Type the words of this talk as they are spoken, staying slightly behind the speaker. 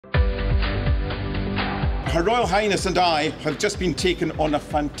Her Royal Highness and I have just been taken on a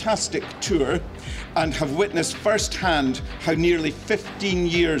fantastic tour and have witnessed firsthand how nearly 15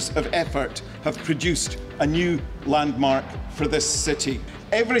 years of effort have produced a new landmark for this city.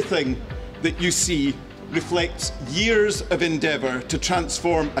 Everything that you see reflects years of endeavour to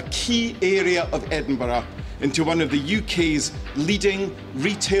transform a key area of Edinburgh into one of the UK's leading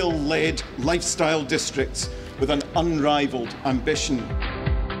retail-led lifestyle districts with an unrivalled ambition.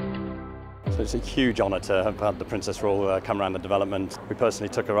 So it's a huge honour to have had the Princess Royal come around the development. We personally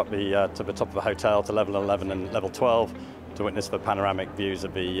took her up to the top of the hotel to level 11 and level 12 to witness the panoramic views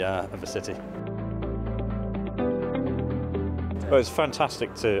of the city. Well, it's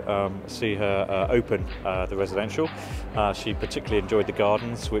fantastic to see her open the residential. She particularly enjoyed the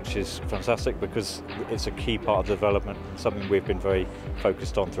gardens, which is fantastic because it's a key part of the development, something we've been very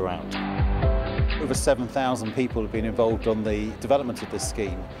focused on throughout. Over 7,000 people have been involved on the development of this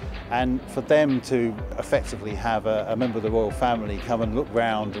scheme, and for them to effectively have a member of the royal family come and look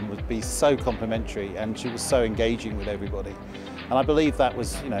round and would be so complimentary, and she was so engaging with everybody. And I believe that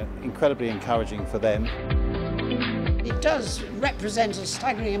was, incredibly encouraging for them. It does represent a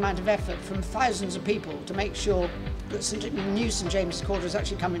staggering amount of effort from thousands of people to make sure that new St James's Quarter has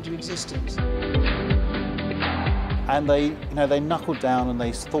actually come into existence. And they knuckled down and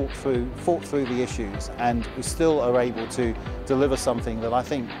they fought through the issues, and we still are able to deliver something that I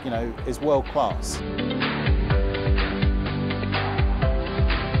think, is world class.